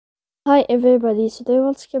Hi everybody, today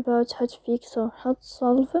we'll talk about how to fix or how to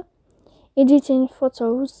solve editing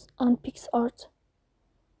photos on Picsart.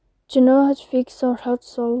 To know how to fix or how to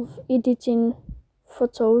solve editing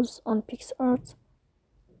photos on Picsart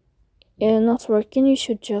not working, you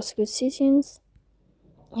should just go settings.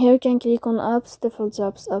 Here you can click on apps, default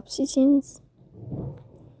apps, app settings.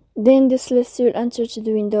 Then this list will enter to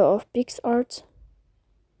the window of Picsart.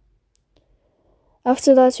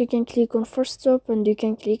 After that you can click on first stop and you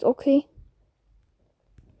can click OK.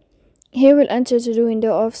 Here we'll enter to the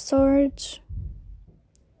window of storage.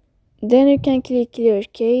 Then you can click clear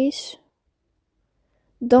cache.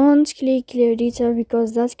 Don't click clear data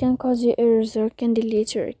because that can cause you errors or can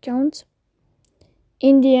delete your account.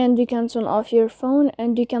 In the end, you can turn off your phone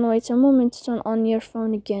and you can wait a moment to turn on your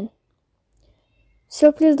phone again.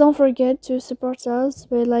 So please don't forget to support us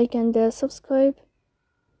by like and subscribe.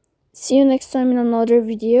 See you next time in another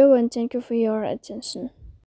video and thank you for your attention.